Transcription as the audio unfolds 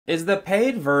Is the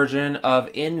paid version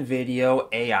of InVideo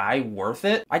AI worth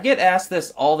it? I get asked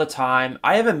this all the time.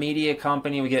 I have a media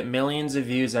company. We get millions of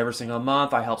views every single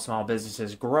month. I help small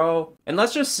businesses grow. And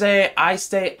let's just say I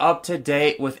stay up to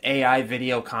date with AI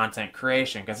video content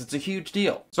creation because it's a huge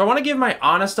deal. So I want to give my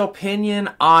honest opinion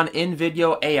on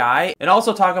InVideo AI and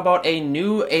also talk about a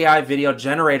new AI video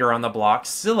generator on the block,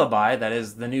 Syllabi, that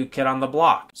is the new kid on the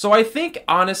block. So I think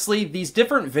honestly, these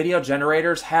different video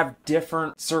generators have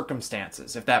different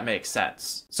circumstances, if that makes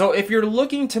sense. So if you're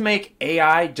looking to make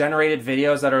AI generated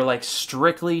videos that are like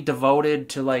strictly devoted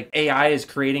to like AI is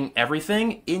creating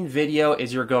everything, InVideo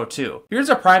is your go-to. Here's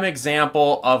a prime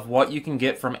example of what you can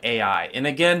get from AI. And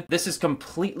again, this is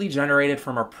completely generated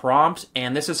from a prompt,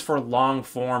 and this is for long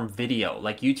form video,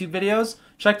 like YouTube videos.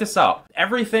 Check this out.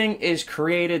 Everything is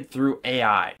created through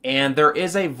AI, and there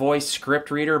is a voice script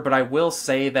reader, but I will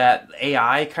say that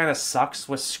AI kind of sucks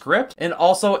with script, and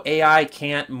also AI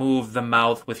can't move the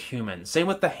mouth with humans. Same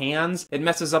with the hands. It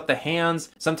messes up the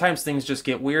hands. Sometimes things just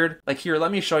get weird. Like here,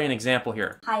 let me show you an example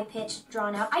here. High pitched,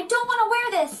 drawn out. I don't want to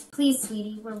wear this. Please,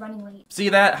 sweetie, we're running late. See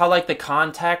that? How like the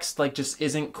context like just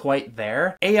isn't quite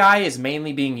there. AI is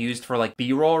mainly being used for like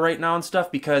B-roll right now and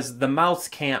stuff because the mouths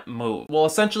can't move. Well,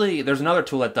 essentially, there's another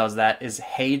tool that does that is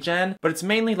HeyGen, but it's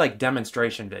mainly like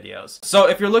demonstration videos. So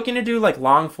if you're looking to do like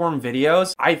long form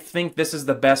videos, I think this is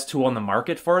the best tool on the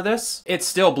market for this. It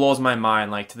still blows my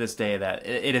mind like to this day that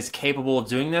it is capable of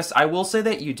doing this. I will say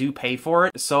that you do pay for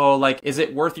it. So like, is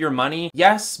it worth your money?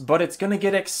 Yes, but it's gonna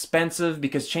get expensive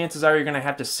because chances are you're gonna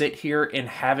have to sit here and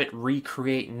have it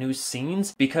recreate new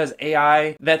scenes because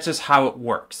AI, that's just how it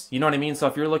works. You know what I mean? So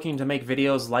if you're looking to make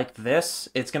videos like this,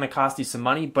 it's gonna cost you some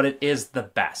money, but it is the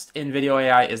best. InVideo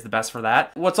AI is the best for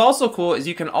that. What's also cool is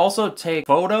you can also take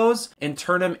photos and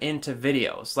turn them into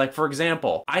videos. Like for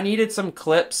example, I needed some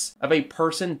clips of a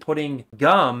person putting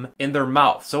gum in their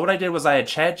mouth. So what I did was I had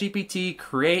ChatGPT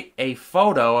create a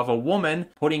photo of a woman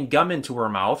putting gum into her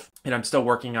mouth, and I'm still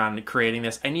working on creating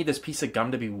this. I need this piece of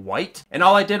gum to be white. And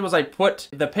all I did was I put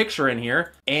the picture in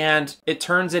here and it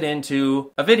turns it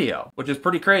into a video, which is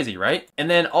pretty crazy, right?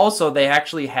 And then also they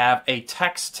actually have a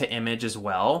text to image as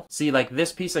well. See, like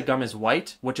this piece of gum is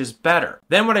white, which is better.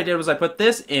 Then what I did was I put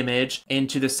this image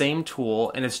into the same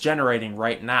tool and it's generating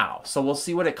right now. So we'll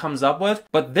see what it comes up with.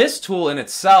 But this tool in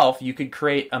itself, you could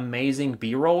create amazing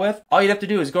B-roll with. All you'd have to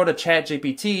do is go to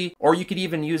ChatGPT, or you could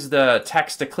even use the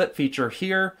text to clip feature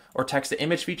here or text to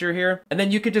image feature here. And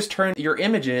then you could just turn your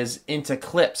images into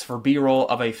clips for B-roll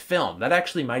of a film. That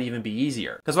actually might even be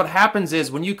easier. Because what happens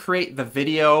is when you create the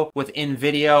video with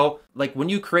InVideo, like when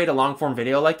you create a long form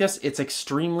video like this, it's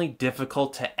extremely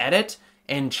difficult to edit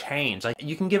and change. Like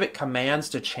you can give it commands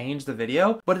to change the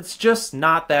video, but it's just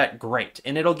not that great,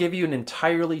 and it'll give you an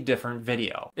entirely different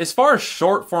video. As far as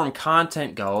short form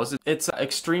content goes, it's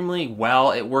extremely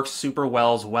well. It works super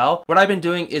well as well. What I've been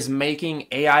doing is making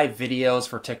AI videos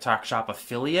for TikTok Shop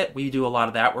Affiliate. We do a lot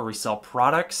of that where we sell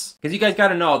products. Because you guys got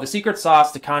to know, the secret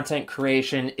sauce to content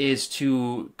creation is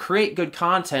to create good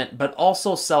content, but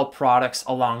also sell products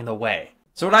along the way.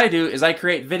 So what I do is I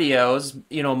create videos,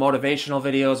 you know, motivational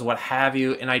videos, what have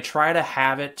you, and I try to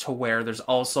have it to where there's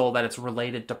also that it's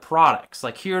related to products.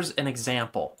 Like here's an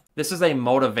example. This is a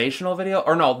motivational video,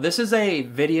 or no, this is a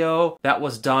video that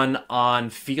was done on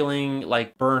feeling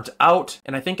like burnt out.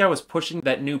 And I think I was pushing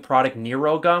that new product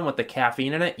Nero gum with the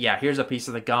caffeine in it. Yeah, here's a piece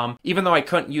of the gum. Even though I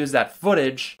couldn't use that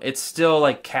footage, it's still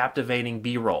like captivating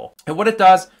B-roll. And what it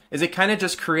does is it kind of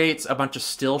just creates a bunch of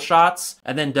still shots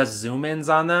and then does zoom ins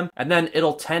on them. And then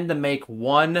it'll tend to make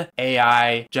one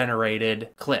AI generated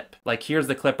clip. Like here's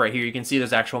the clip right here. You can see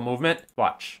there's actual movement.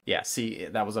 Watch. Yeah, see,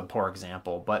 that was a poor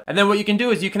example. And then what you can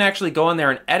do is you can actually go in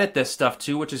there and edit this stuff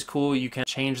too, which is cool. You can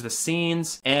change the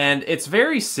scenes, and it's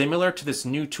very similar to this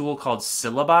new tool called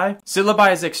Syllabi.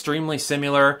 Syllabi is extremely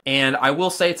similar, and I will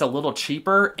say it's a little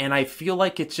cheaper, and I feel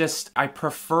like it's just, I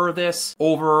prefer this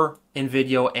over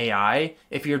InVideo AI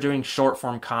if you're doing short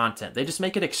form content. They just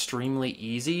make it extremely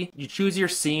easy. You choose your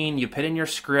scene, you put in your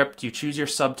script, you choose your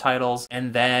subtitles,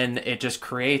 and then it just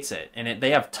creates it. And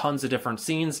they have tons of different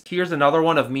scenes. Here's another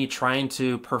one of me trying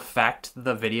to perfect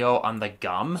the video on the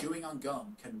gum. Chewing on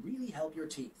gum can really help your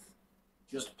teeth.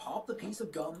 Just pop the piece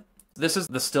of gum. This is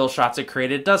the still shots it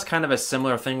created. It does kind of a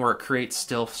similar thing where it creates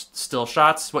still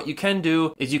shots. What you can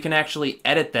do is you can actually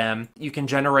edit them. You can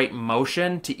generate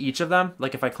motion to each of them.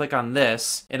 Like if I click on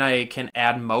this and I can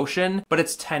add motion, but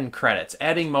it's 10 credits.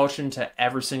 Adding motion to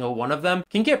every single one of them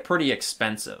can get pretty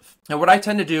expensive. And what I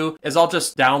tend to do is I'll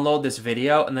just download this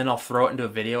video and then I'll throw it into a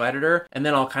video editor, and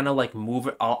then I'll kind of like move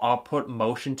it. I'll put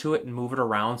motion to it and move it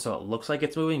around so it looks like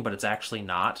it's moving, but it's actually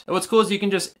not. And what's cool is you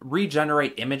can just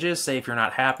regenerate images. Say if you're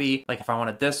not happy, Like if I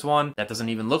wanted this one, that doesn't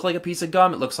even look like a piece of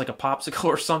gum. It looks like a popsicle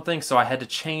or something. So I had to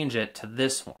change it to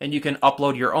this one. And you can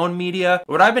upload your own media.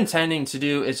 What I've been tending to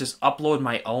do is just upload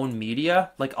my own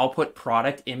media. Like I'll put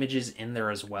product images in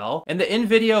there as well. And the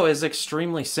InVideo is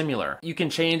extremely similar. You can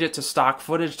change it to stock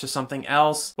footage to something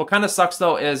else. What kind of sucks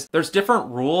though is there's different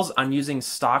rules on using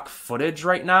stock footage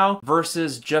right now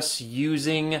versus just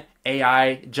using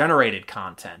AI generated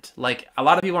content. Like a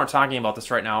lot of people aren't talking about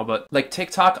this right now, but like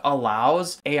TikTok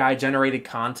allows AI generated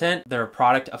content, their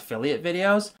product affiliate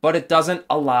videos, but it doesn't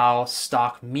allow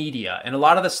stock media. And a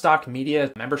lot of the stock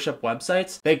media membership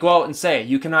websites, they go out and say,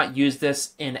 you cannot use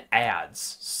this in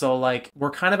ads. So like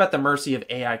we're kind of at the mercy of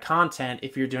AI content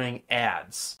if you're doing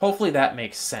ads. Hopefully that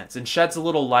makes sense and sheds a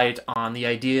little light on the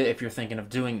idea if you're thinking of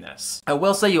doing this. I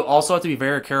will say you also have to be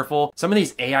very careful. Some of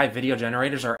these AI video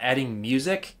generators are adding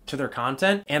music to their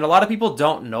content. And a lot of people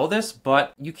don't know this,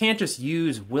 but you can't just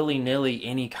use willy-nilly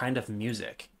any kind of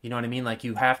music. You know what I mean? Like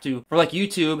you have to, for like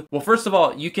YouTube, well, first of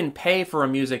all, you can pay for a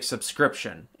music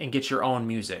subscription and get your own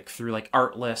music through like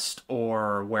Artlist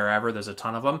or wherever, there's a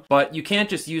ton of them. But you can't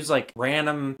just use like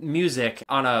random music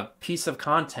on a piece of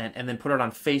content and then put it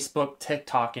on Facebook,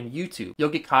 TikTok, and YouTube. You'll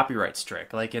get copyright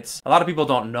strike. Like it's, a lot of people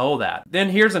don't know that.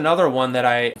 Then here's another one that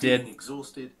I did. Feeling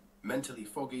exhausted, mentally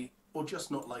foggy, or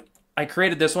just not like I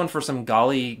created this one for some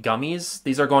golly gummies.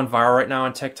 These are going viral right now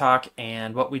on TikTok.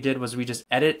 And what we did was we just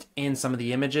edit in some of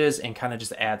the images and kind of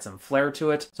just add some flair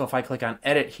to it. So if I click on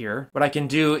edit here, what I can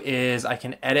do is I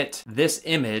can edit this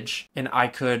image and I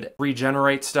could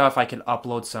regenerate stuff. I could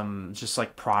upload some just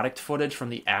like product footage from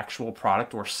the actual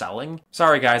product we're selling.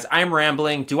 Sorry guys, I'm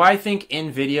rambling. Do I think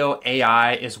InVideo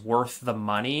AI is worth the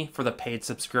money for the paid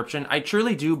subscription? I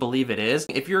truly do believe it is.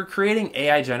 If you're creating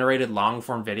AI generated long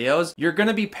form videos, you're going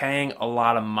to be paying a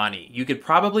lot of money. You could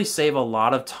probably save a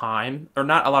lot of time, or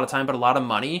not a lot of time, but a lot of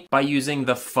money by using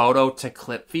the photo to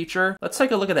clip feature. Let's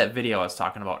take a look at that video I was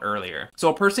talking about earlier. So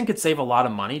a person could save a lot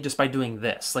of money just by doing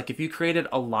this. Like if you created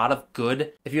a lot of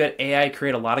good, if you had AI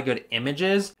create a lot of good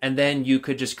images and then you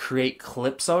could just create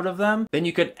clips out of them, then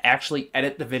you could actually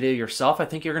edit the video yourself. I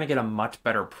think you're going to get a much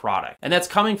better product. And that's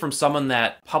coming from someone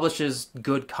that publishes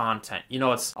good content. You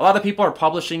know, it's a lot of people are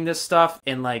publishing this stuff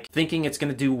and like thinking it's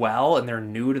going to do well and they're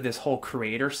new to this whole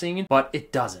creator scene, but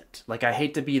it doesn't. Like I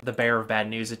hate to be the bearer of bad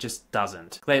news, it just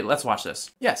doesn't. Wait, let's watch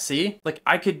this. Yeah, see? Like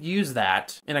I could use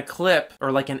that in a clip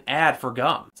or like an ad for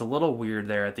gum. It's a little weird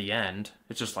there at the end.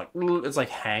 It's just like, it's like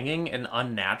hanging and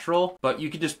unnatural, but you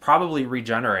could just probably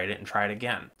regenerate it and try it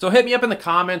again. So hit me up in the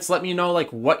comments. Let me know like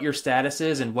what your status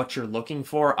is and what you're looking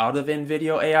for out of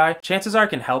InVideo AI. Chances are I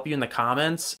can help you in the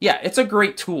comments. Yeah, it's a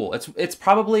great tool. It's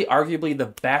probably arguably the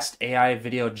best AI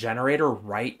video generator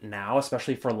right now,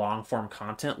 especially for long form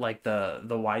content like the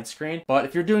widescreen. But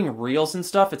if you're doing reels and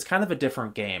stuff, it's kind of a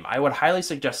different game. I would highly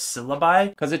suggest Syllabi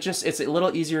because it's a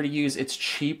little easier to use. It's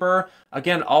cheaper.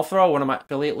 Again, I'll throw one of my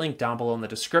affiliate link down below in the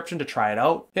description to try it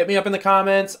out. Hit me up in the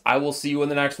comments. I will see you in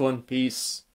the next one. Peace.